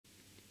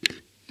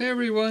Hey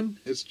everyone,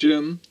 it's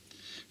Jim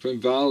from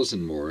Valves &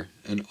 More,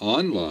 an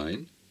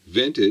online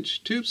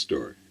vintage tube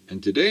store.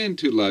 And today in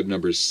Tube Lab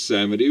number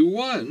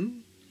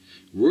 71,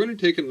 we're going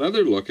to take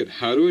another look at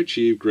how to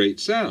achieve great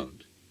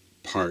sound,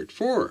 part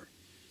 4.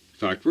 In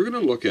fact, we're going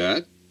to look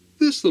at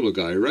this little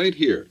guy right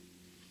here.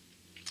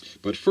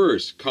 But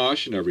first,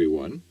 caution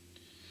everyone,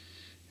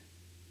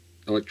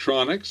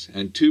 electronics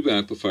and tube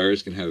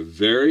amplifiers can have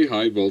very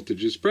high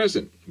voltages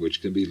present,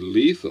 which can be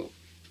lethal.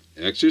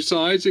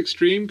 Exercise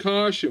extreme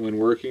caution when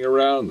working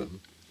around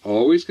them.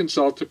 Always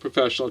consult a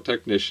professional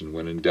technician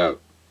when in doubt.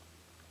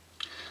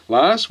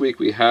 Last week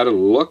we had a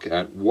look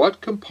at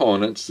what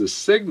components the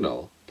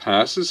signal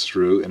passes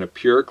through in a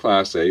pure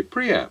Class A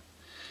preamp.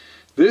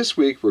 This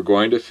week we're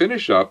going to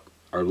finish up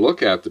our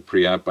look at the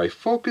preamp by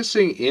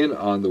focusing in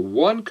on the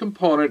one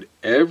component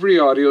every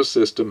audio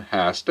system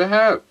has to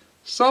have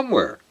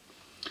somewhere.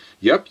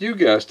 Yep, you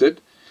guessed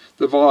it,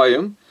 the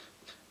volume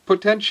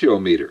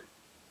potentiometer,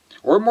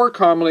 or more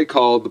commonly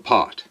called the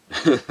pot.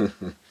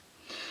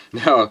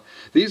 Now,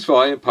 these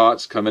volume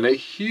pots come in a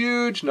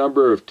huge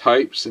number of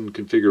types and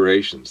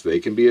configurations. They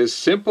can be as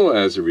simple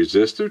as a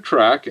resistive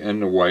track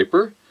and a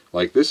wiper,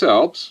 like this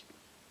Alps,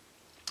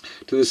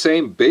 to the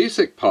same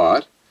basic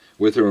pot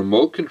with a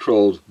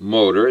remote-controlled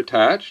motor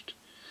attached,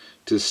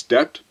 to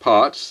stepped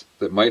pots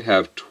that might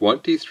have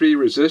 23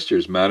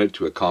 resistors mounted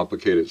to a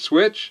complicated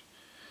switch,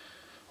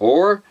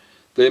 or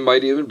they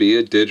might even be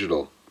a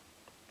digital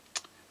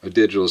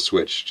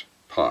switched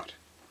pot.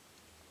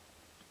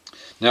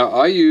 Now,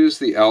 I use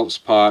the Alps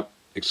pot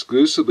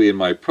exclusively in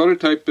my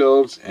prototype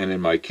builds and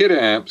in my kit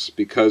amps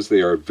because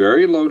they are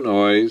very low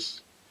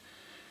noise,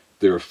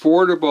 they're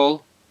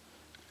affordable,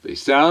 they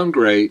sound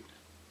great,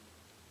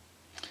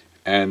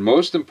 and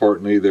most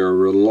importantly, they're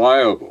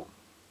reliable.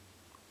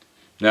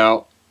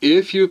 Now,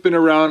 if you've been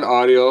around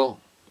audio,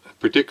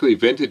 particularly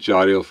vintage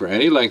audio, for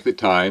any length of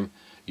time,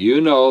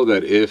 you know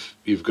that if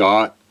you've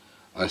got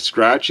a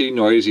scratchy,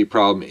 noisy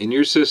problem in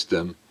your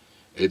system,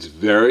 it's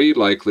very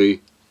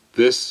likely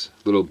this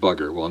little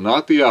bugger, well,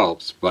 not the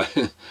Alps,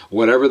 but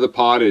whatever the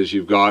pot is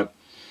you've got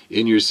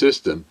in your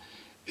system,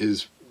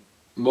 is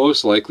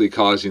most likely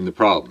causing the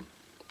problem,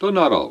 though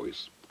not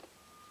always.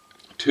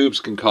 Tubes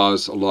can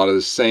cause a lot of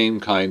the same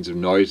kinds of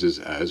noises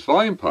as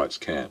volume pots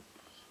can.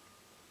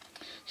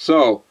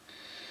 So,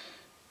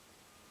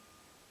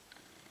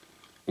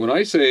 when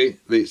I say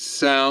they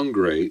sound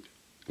great,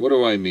 what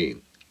do I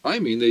mean? I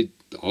mean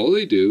all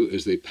they do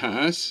is they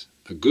pass,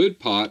 a good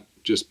pot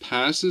just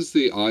passes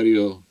the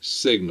audio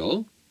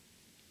signal,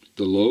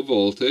 the low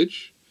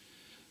voltage,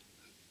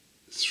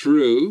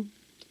 through,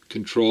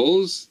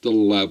 controls the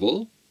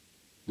level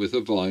with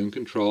a volume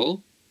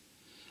control,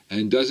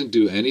 and doesn't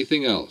do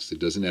anything else. It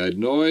doesn't add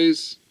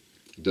noise,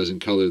 it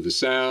doesn't color the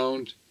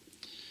sound,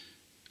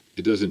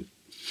 it doesn't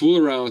fool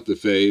around with the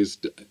phase,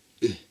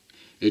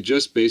 it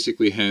just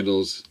basically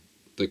handles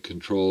the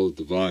control of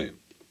the volume.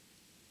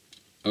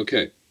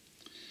 Okay,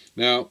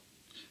 now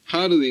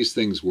how do these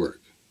things work?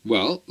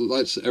 Well,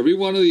 every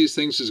one of these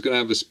things is going to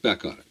have a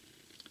spec on it.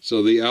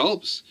 So the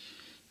Alps,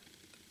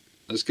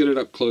 let's get it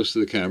up close to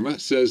the camera,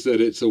 says that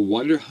it's a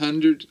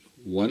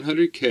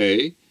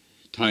 100K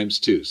times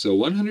 2. So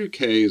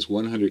 100K is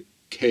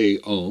 100K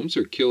ohms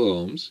or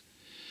kilo ohms.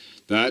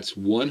 That's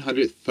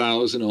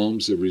 100,000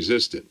 ohms of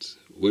resistance,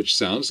 which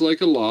sounds like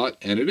a lot,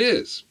 and it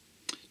is.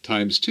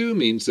 Times 2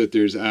 means that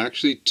there's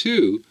actually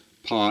 2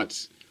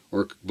 pots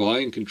or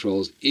volume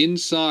controls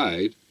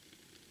inside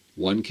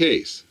one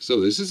case.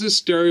 So this is a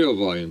stereo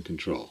volume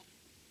control.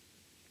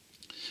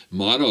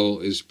 Mono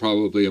is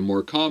probably a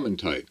more common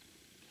type.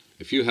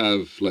 If you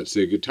have, let's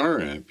say, a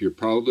guitar amp, you're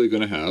probably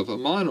going to have a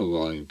mono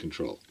volume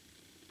control.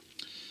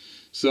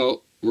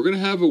 So we're going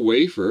to have a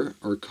wafer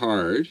or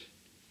card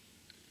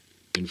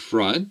in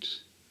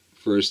front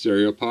for a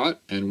stereo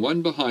pot and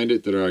one behind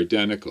it that are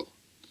identical.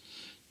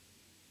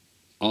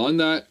 On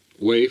that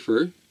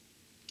wafer,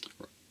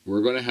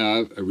 we're going to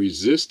have a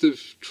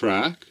resistive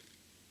track,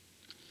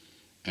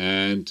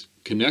 and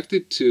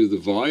connected to the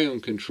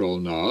volume control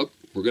knob,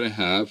 we're going to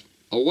have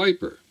a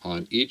wiper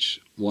on each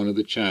one of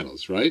the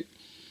channels, right?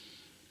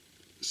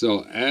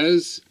 So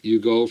as you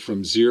go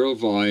from 0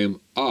 volume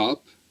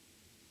up,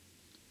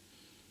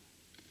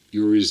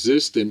 your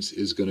resistance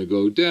is going to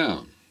go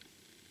down.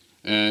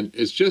 And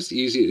it's just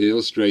easy to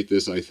illustrate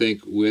this, I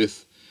think,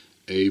 with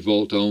a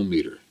volt-ohm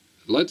meter.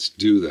 Let's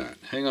do that.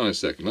 Hang on a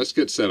second. Let's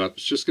get set up.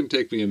 It's just going to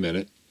take me a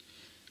minute.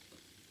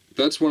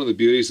 That's one of the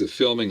beauties of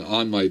filming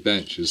on my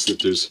bench, is that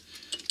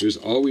there's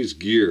always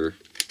gear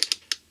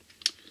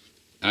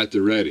at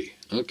the ready.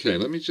 Okay,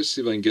 let me just see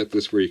if I can get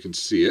this where you can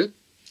see it.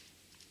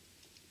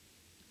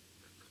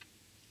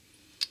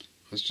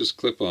 Let's just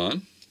clip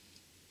on.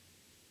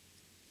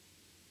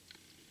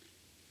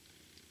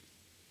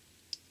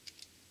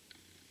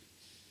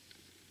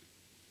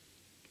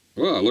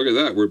 Wow, look at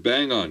that, we're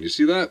bang on. You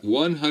see that?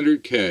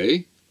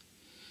 100K.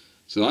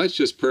 So that's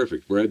just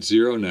perfect. We're at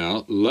 0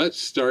 now.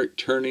 Let's start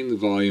turning the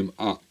volume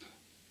up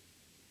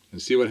and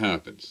see what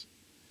happens.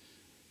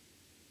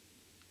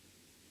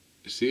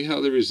 See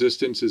how the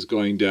resistance is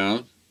going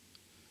down?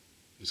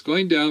 It's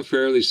going down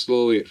fairly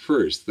slowly at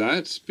first.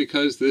 That's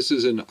because this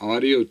is an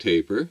audio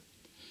taper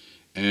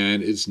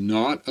and it's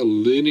not a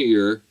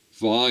linear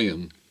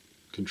volume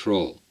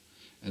control.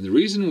 And the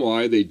reason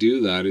why they do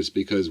that is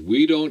because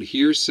we don't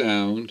hear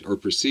sound or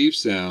perceive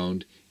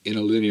sound in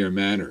a linear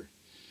manner.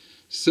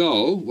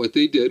 So what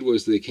they did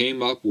was they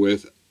came up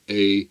with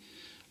a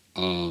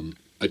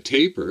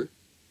taper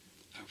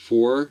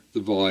for the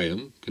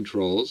volume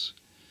controls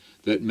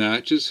that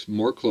matches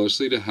more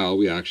closely to how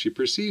we actually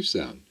perceive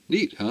sound.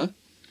 Neat, huh?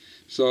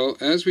 So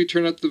as we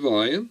turn up the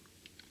volume,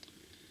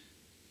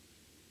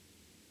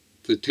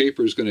 the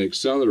taper is going to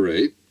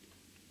accelerate.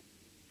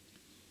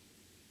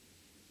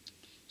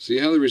 See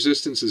how the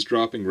resistance is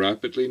dropping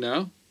rapidly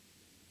now?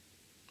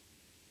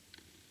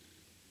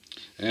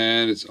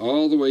 And it's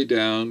all the way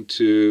down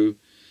to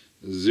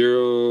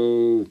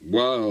 0,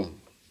 well,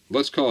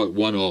 let's call it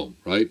 1 ohm,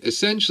 right?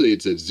 Essentially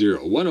it's at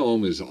 0. 1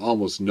 ohm is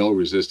almost no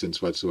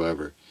resistance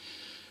whatsoever.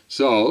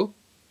 So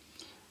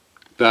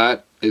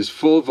that is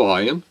full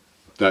volume.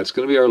 That's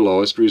going to be our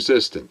lowest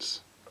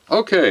resistance.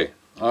 Okay,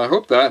 I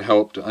hope that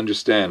helped to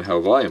understand how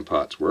volume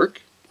pots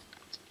work.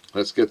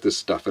 Let's get this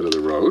stuff out of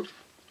the road.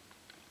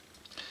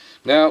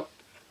 Now,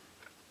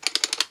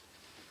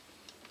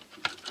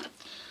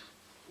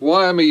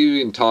 why am I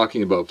even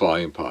talking about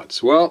volume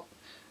pots? Well,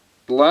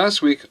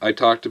 last week I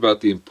talked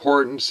about the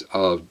importance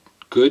of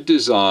good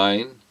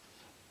design,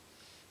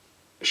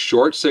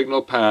 short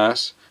signal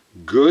pass,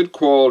 good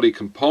quality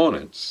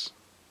components,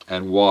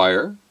 and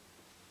wire,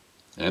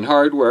 and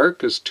hardware,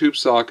 because tube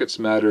sockets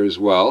matter as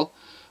well.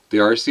 The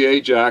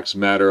RCA jacks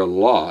matter a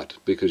lot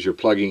because you're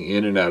plugging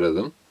in and out of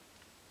them.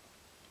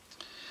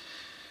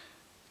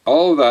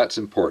 All of that's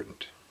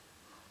important.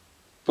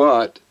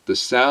 But the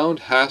sound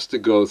has to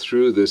go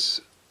through this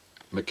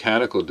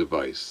mechanical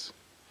device.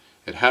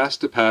 It has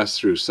to pass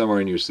through somewhere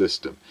in your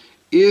system.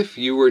 If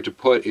you were to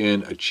put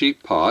in a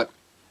cheap pot,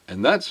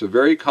 and that's a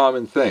very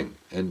common thing,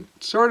 and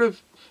sort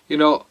of, you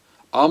know,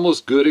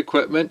 almost good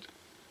equipment,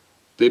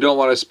 they don't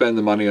want to spend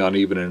the money on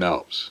even an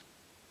Alps.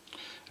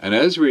 And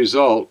as a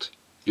result,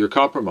 you're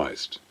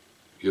compromised.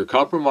 You're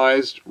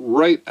compromised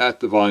right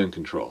at the volume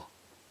control.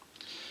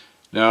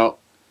 Now,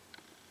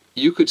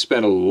 you could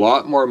spend a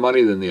lot more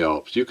money than the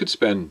Alps. You could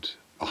spend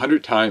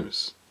 100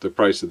 times the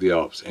price of the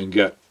Alps and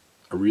get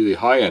a really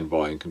high-end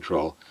volume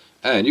control,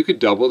 and you could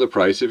double the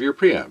price of your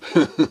preamp.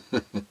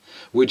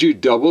 Would you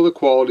double the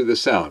quality of the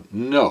sound?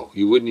 No,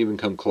 you wouldn't even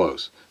come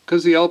close,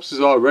 because the Alps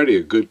is already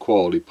a good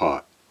quality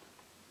pot.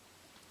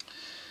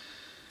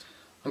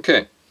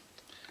 Okay,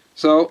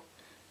 so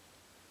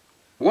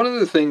one of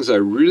the things I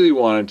really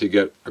wanted to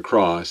get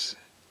across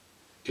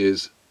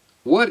is,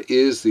 what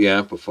is the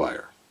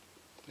amplifier?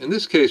 In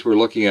this case, we're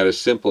looking at a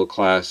simple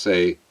Class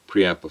A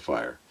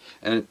preamplifier.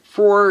 And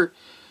for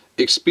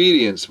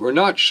expedience, we're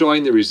not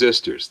showing the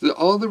resistors.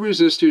 All the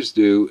resistors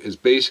do is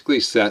basically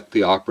set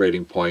the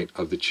operating point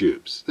of the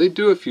tubes. They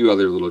do a few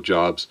other little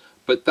jobs,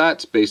 but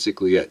that's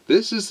basically it.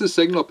 This is the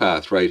signal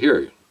path right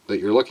here that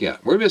you're looking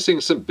at. We're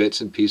missing some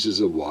bits and pieces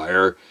of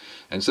wire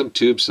and some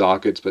tube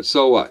sockets, but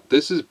so what?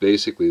 This is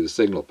basically the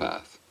signal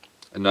path.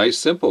 A nice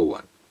simple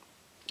one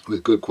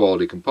with good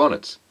quality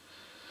components.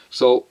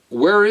 So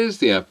where is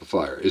the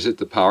amplifier? Is it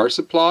the power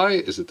supply?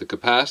 Is it the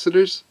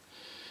capacitors?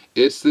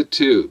 It's the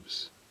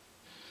tubes.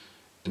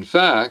 In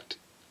fact,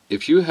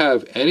 if you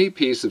have any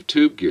piece of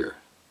tube gear,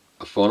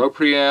 a phono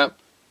preamp,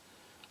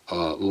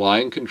 a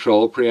line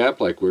control preamp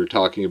like we're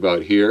talking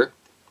about here,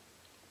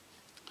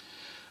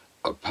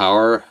 a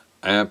power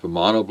amp, a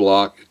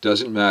monoblock, it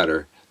doesn't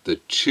matter. The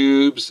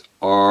tubes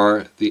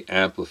are the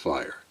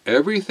amplifier.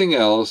 Everything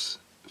else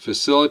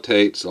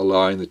facilitates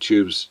allowing the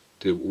tubes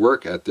to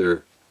work at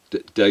their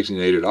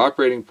designated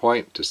operating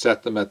point, to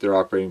set them at their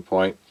operating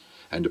point,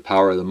 and to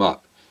power them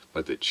up.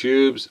 But the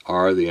tubes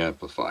are the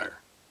amplifier.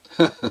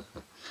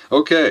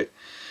 Okay,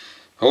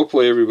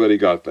 hopefully everybody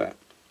got that.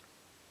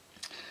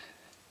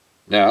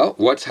 Now,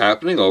 what's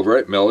happening over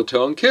at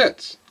Melotone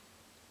Kits?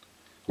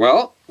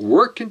 Well,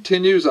 work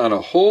continues on a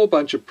whole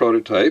bunch of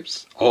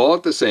prototypes, all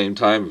at the same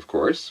time, of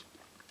course.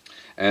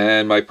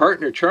 And my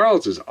partner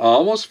Charles is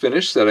almost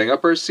finished setting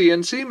up our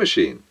CNC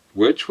machine,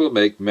 which will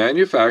make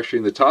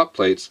manufacturing the top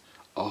plates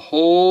a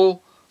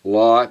whole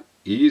lot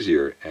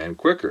easier and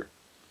quicker.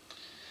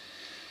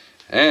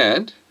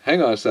 And,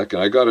 hang on a second,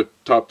 I got a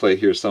top plate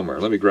here somewhere.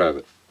 Let me grab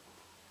it.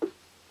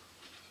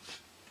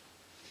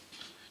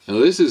 Now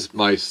this is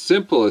my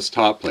simplest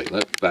top plate.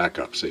 Let's back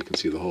up so you can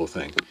see the whole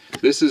thing.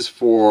 This is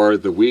for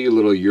the wee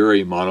little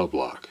Yuri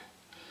monoblock.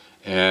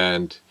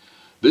 And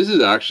this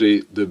is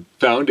actually the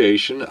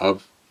foundation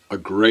of a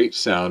great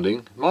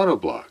sounding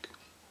monoblock.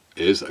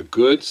 It is a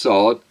good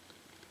solid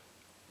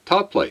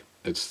top plate.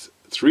 It's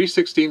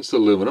 3/16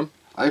 aluminum.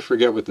 I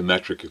forget what the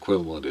metric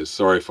equivalent is.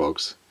 Sorry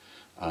folks.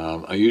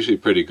 I'm usually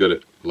pretty good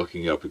at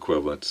looking up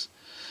equivalents.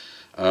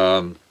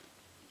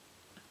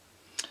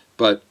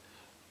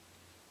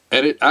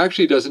 And it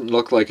actually doesn't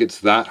look like it's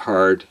that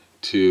hard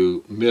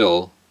to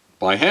mill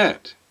by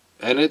hand.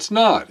 And it's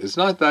not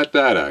that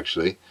bad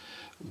actually.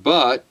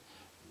 But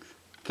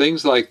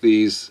things like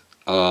these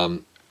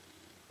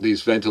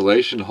these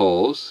ventilation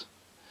holes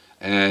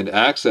and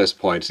access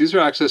points. These are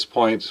access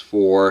points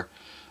for,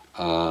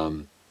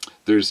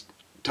 there's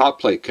top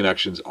plate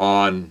connections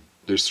on,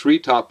 there's 3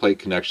 top plate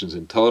connections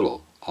in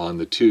total on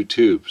the 2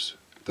 tubes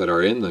that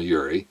are in the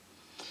Uri.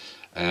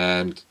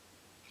 And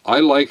I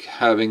like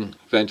having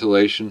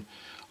ventilation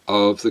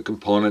of the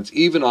components,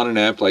 even on an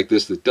amp like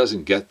this that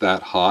doesn't get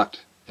that hot.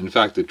 In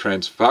fact, the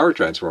power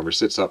transformer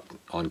sits up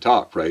on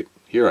top right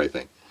here, I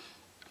think.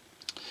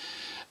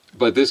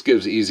 But this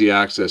gives easy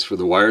access for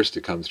the wires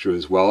to come through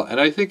as well, and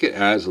I think it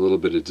adds a little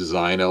bit of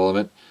design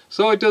element.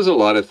 So it does a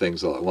lot of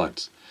things all at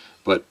once.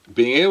 But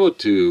being able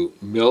to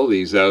mill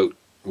these out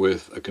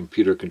with a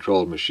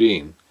computer-controlled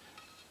machine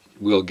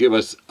will give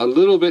us a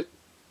little bit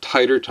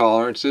tighter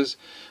tolerances,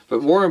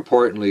 but more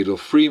importantly, it'll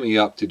free me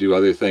up to do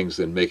other things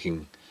than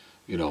making,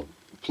 you know,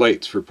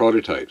 plates for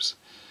prototypes.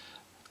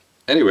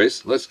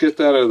 Anyways, let's get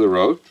that out of the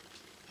road.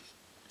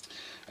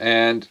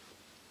 And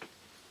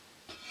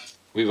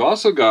we've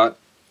also got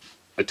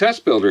a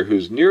test builder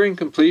who's nearing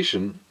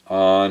completion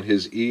on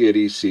his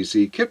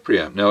E80cc kit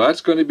preamp. Now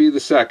that's going to be the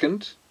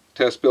second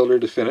test builder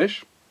to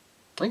finish.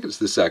 I think it's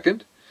the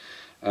second.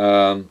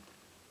 And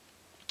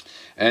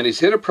he's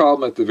hit a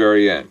problem at the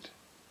very end.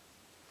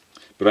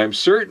 But I'm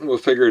certain we'll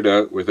figure it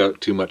out without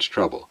too much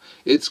trouble.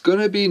 It's going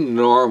to be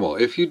normal.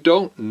 If you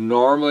don't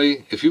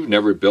normally, if you've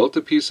never built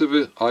a piece of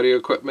audio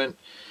equipment,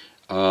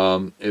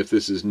 if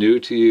this is new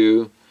to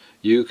you,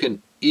 you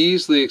can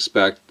easily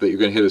expect that you're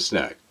going to hit a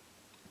snag.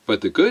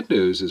 But the good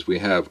news is we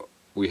have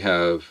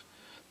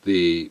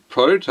the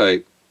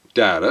prototype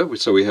data,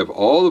 so we have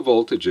all the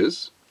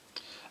voltages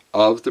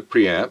of the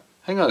preamp.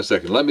 Hang on a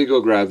second, let me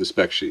go grab the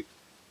spec sheet.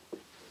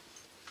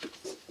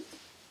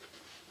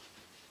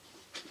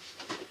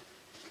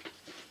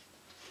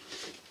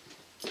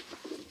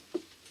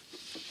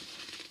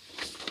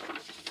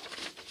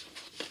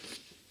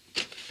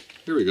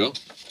 Here we go.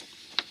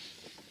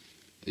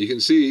 You can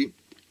see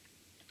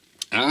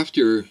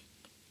after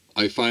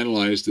I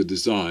finalized the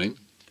design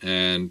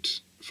and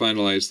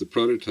finalized the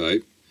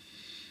prototype,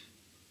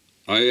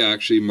 I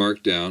actually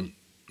marked down,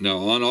 now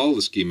on all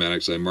the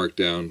schematics I marked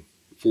down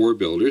for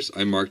builders,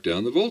 I marked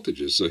down the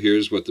voltages. So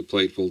here's what the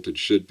plate voltage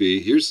should be.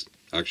 Here's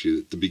actually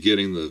at the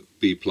beginning the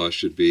B plus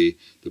should be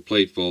the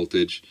plate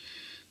voltage.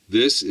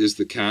 This is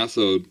the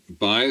cathode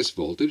bias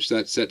voltage.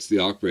 That sets the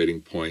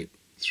operating point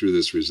through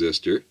this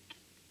resistor.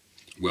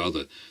 Well,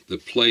 the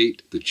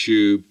plate, the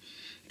tube,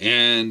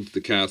 and the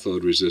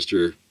cathode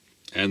resistor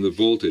and the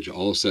voltage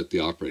all set the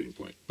operating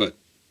point. But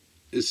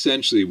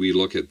essentially we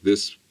look at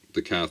this,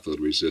 the cathode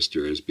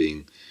resistor, as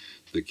being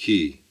the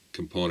key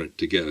component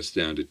to get us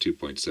down to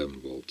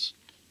 2.7 volts.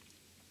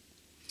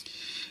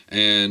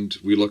 And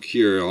we look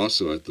here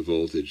also at the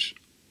voltage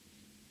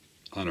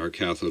on our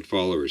cathode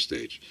follower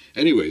stage.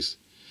 Anyways,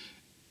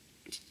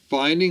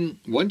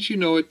 once you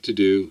know what to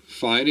do,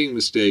 finding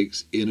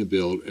mistakes in a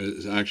build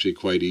is actually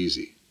quite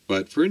easy.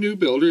 But for a new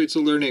builder, it's a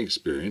learning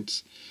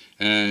experience.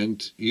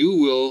 And you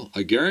will,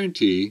 I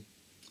guarantee,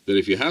 that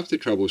if you have to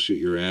troubleshoot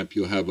your amp,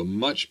 you'll have a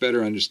much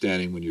better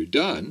understanding when you're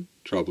done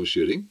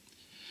troubleshooting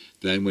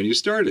than when you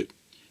started.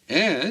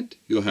 And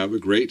you'll have a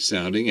great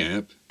sounding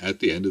amp at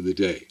the end of the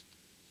day.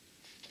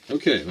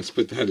 Okay, let's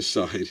put that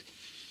aside.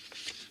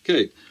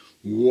 Okay,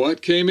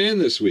 what came in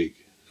this week?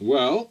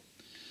 Well,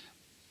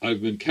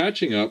 I've been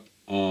catching up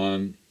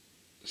on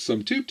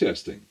some tube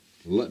testing.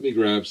 Let me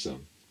grab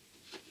some.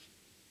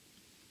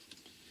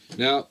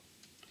 Now,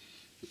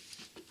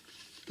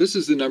 this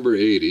is the number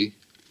 80.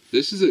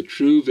 This is a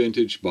true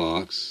vintage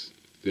box.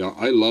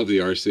 I love the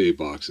RCA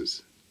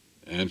boxes.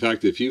 And in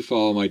fact, if you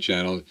follow my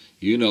channel,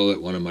 you know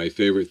that one of my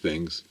favorite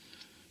things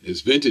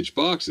is vintage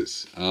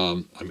boxes. I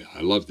mean,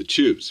 I love the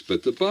tubes,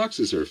 but the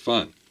boxes are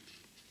fun.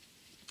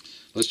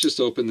 Let's just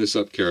open this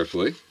up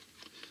carefully.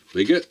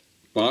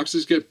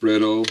 Boxes get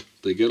brittle,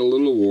 they get a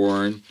little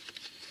worn.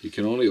 You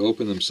can only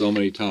open them so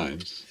many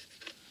times.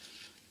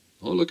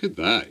 Oh, look at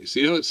that. You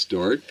see how it's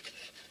stored?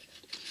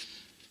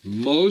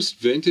 Most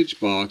vintage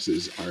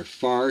boxes are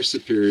far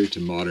superior to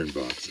modern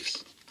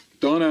boxes.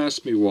 Don't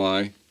ask me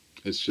why.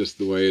 It's just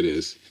the way it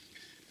is.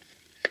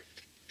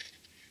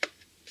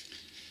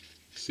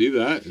 See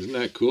that? Isn't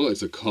that cool?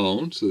 It's a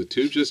cone, so the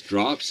tube just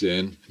drops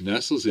in,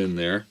 nestles in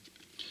there.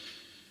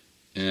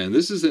 And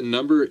this is a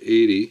number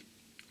 80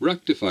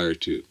 rectifier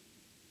tube.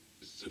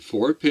 It's a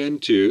 4-pin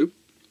tube,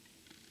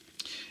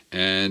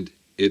 and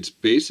it's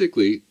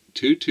basically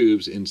 2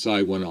 tubes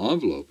inside one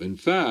envelope. In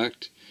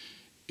fact,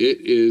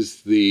 it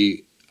is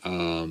the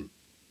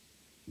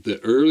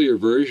earlier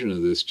version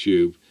of this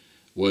tube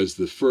was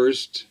the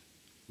first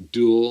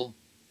dual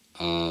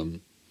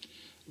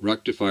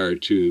rectifier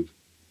tube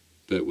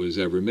that was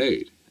ever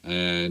made.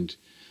 And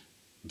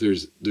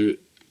this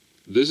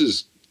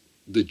is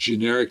the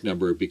generic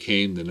number,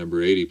 became the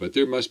number 80, but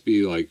there must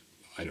be like,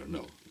 I don't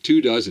know,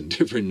 24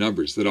 different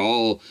numbers that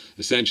all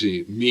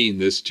essentially mean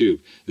this tube.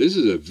 This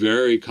is a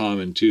very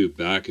common tube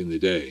back in the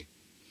day.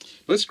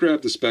 Let's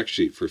grab the spec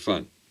sheet for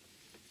fun.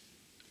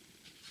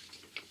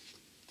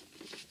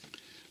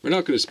 We're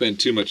not going to spend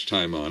too much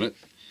time on it.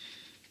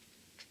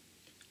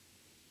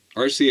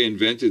 RCA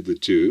invented the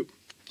tube,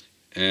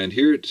 and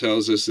here it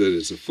tells us that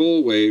it's a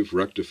full wave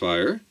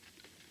rectifier.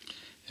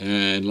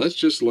 And let's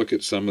just look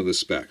at some of the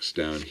specs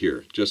down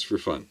here, just for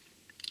fun.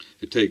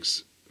 It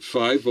takes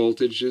 5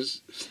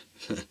 voltages,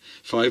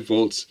 5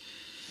 volts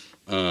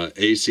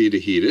AC to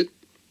heat it.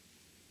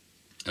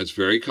 That's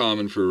very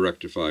common for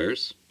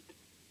rectifiers.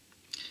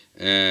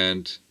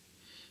 And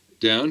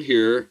down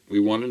here, we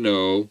want to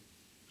know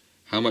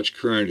how much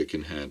current it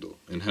can handle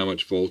and how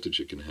much voltage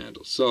it can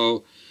handle.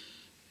 So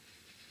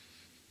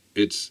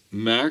its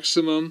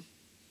maximum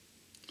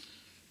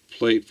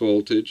plate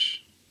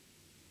voltage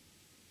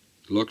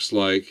looks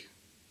like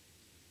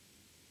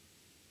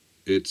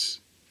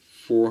it's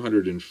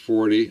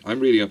 440. I'm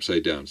reading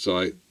upside down, so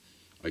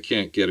I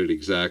can't get it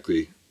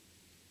exactly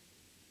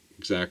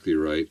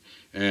right.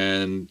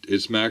 And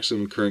its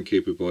maximum current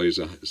capability is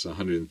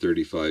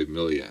 135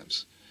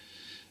 milliamps,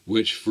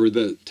 which for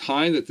the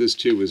time that this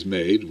tube was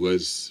made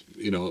was,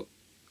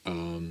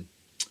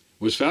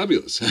 was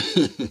fabulous.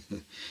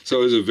 So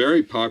it was a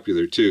very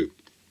popular tube.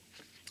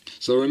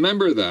 So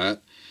remember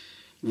that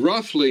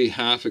roughly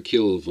half a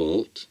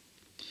kilovolt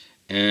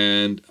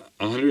and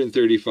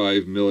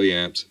 135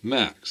 milliamps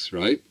max,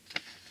 right?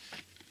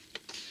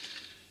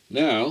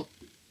 Now,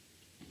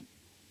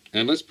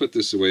 and let's put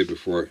this away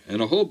before,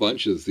 and a whole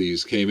bunch of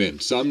these came in.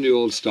 Some new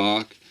old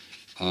stock,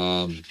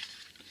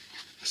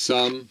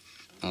 some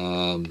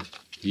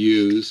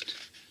used,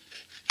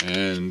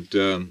 and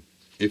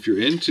if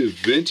you're into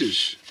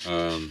vintage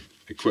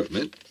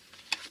equipment,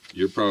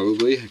 you're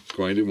probably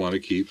going to want to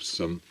keep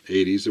some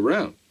 80s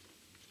around.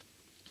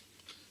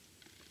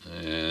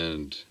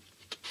 And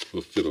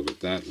we'll fiddle with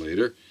that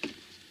later.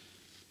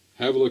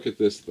 Have a look at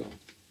this though.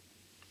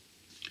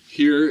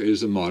 Here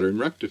is a modern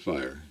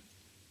rectifier.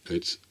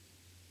 It's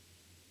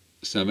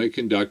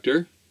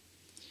semiconductor.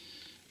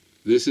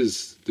 This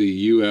is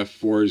the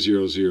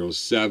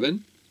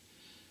UF4007.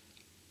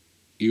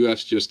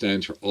 UF just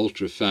stands for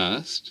ultra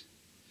fast.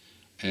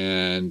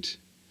 And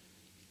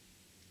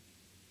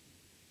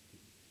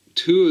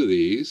 2 of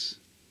these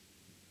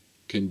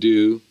can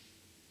do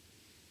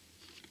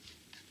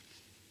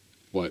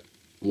what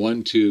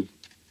one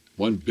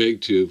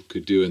big tube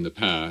could do in the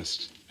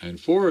past, and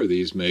 4 of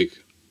these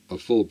make a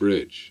full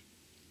bridge.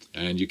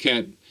 And you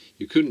couldn't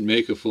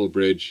make a full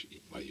bridge.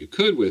 Well, you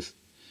could with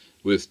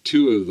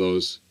 2 of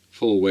those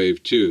full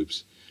wave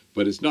tubes,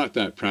 but it's not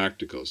that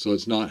practical. So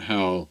it's not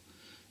how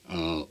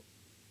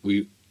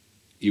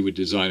you would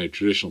design a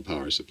traditional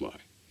power supply.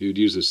 You would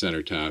use a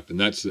center tap, and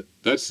that's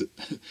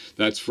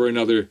for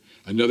another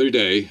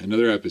day,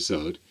 another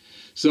episode.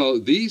 So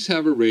these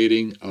have a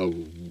rating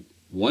of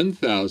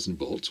 1,000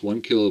 volts,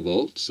 1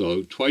 kilovolt,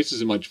 so twice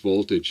as much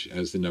voltage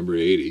as the number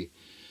 80,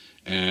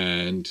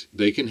 and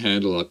they can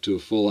handle up to a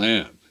full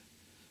amp.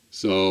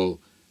 So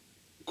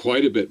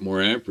quite a bit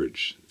more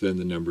amperage than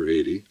the number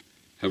 80.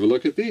 Have a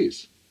look at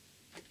these.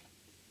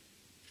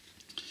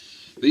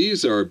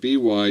 These are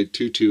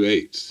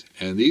BY228s,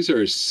 and these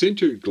are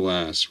sintered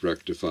glass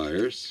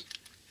rectifiers,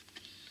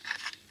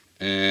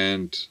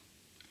 and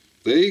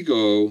they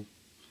go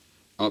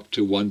up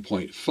to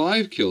 1.5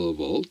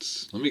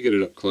 kilovolts. Let me get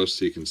it up close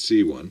so you can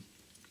see one.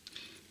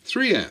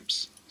 3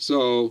 amps.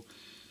 So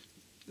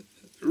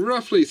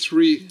roughly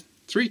three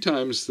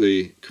times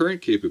the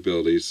current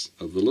capabilities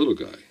of the little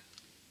guy.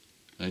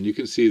 And you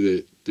can see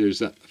that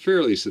there's a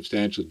fairly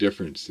substantial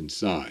difference in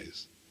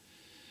size.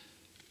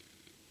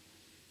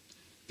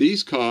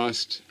 These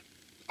cost,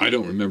 I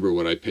don't remember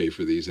what I pay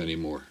for these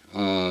anymore,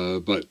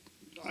 but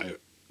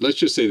let's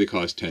just say they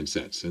cost 10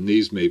 cents, and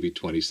these may be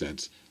 20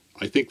 cents.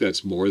 I think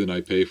that's more than I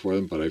pay for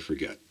them, but I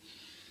forget.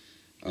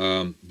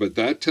 But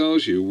that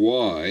tells you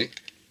why,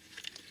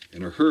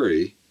 in a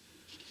hurry,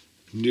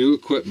 new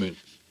equipment,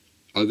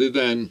 other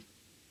than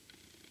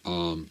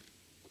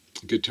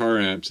guitar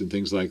amps and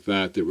things like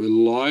that, that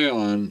rely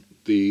on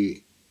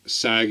the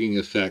sagging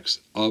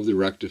effects of the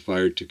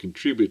rectifier to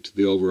contribute to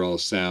the overall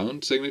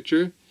sound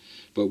signature.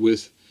 But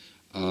with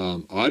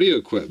audio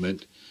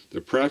equipment, the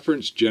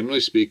preference,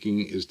 generally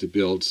speaking, is to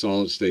build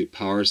solid-state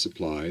power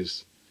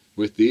supplies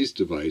with these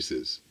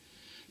devices,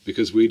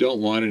 because we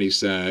don't want any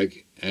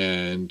sag,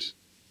 and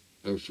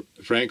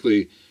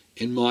frankly,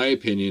 in my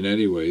opinion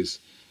anyways,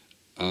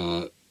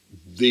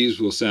 these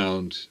will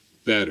sound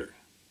better.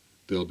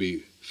 They'll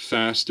be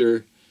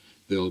faster,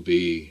 they'll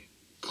be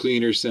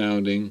cleaner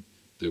sounding,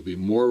 they'll be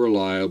more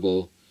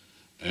reliable,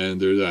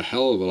 and they're a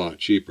hell of a lot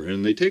cheaper,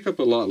 and they take up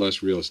a lot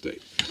less real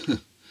estate.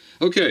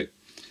 Okay,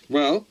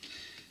 well,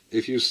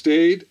 if you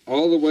stayed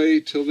all the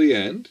way till the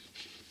end,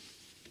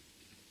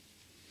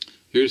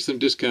 here's some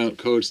discount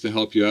codes to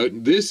help you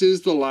out. This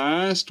is the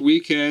last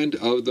weekend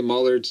of the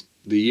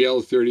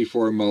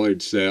EL34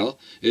 Mullard sale.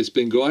 It's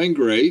been going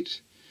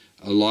great.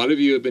 A lot of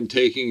you have been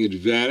taking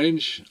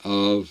advantage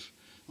of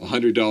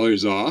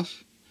 $100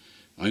 off.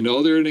 I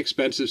know they're an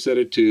expensive set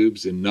of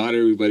tubes and not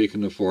everybody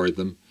can afford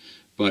them,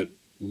 but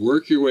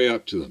work your way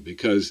up to them,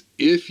 because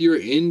if you're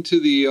into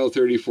the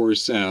EL34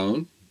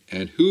 sound,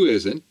 and who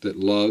isn't that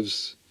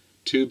loves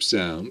tube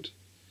sound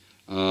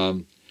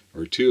or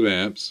tube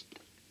amps,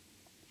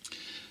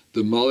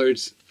 the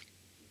Mullards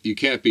you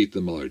can't beat the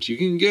Mullards. You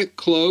can get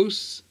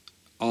close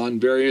on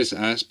various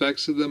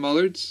aspects of the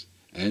Mullards,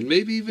 and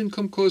maybe even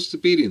come close to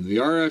beating them. The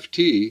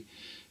RFT,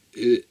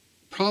 it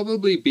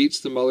probably beats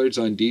the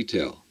Mullards on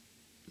detail,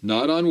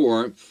 not on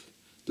warmth.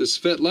 The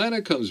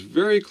Svetlana comes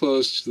very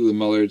close to the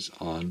Mullards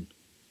on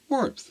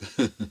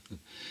warmth.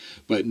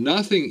 But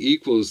nothing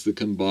equals the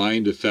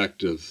combined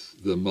effect of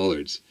the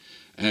Mullards.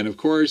 And of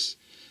course,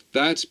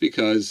 that's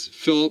because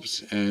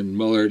Phillips and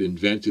Mullard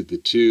invented the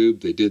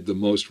tube. They did the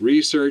most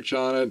research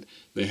on it.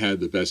 They had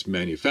the best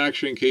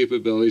manufacturing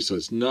capability, so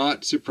it's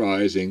not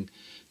surprising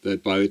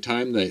that by the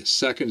time the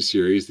second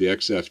series, the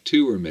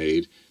XF2, were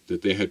made,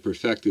 that they had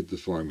perfected the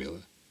formula.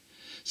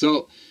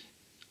 So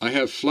I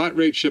have flat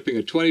rate shipping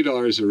at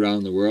 $20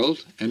 around the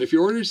world, and if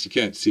your orders, you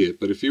can't see it,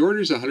 but if your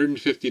order's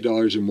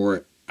 $150 or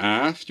more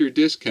after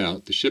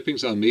discount, the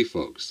shipping's on me,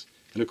 folks.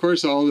 And of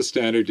course, all the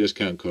standard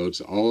discount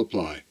codes all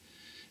apply,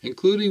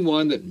 including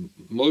one that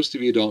most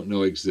of you don't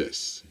know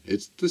exists.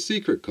 It's the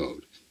secret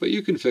code, but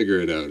you can figure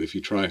it out if you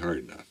try hard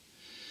enough.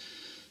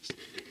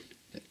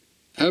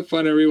 Have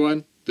fun,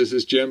 everyone. This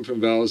is Jim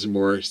from Valves and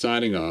More,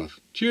 signing off.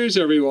 Cheers,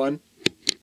 everyone.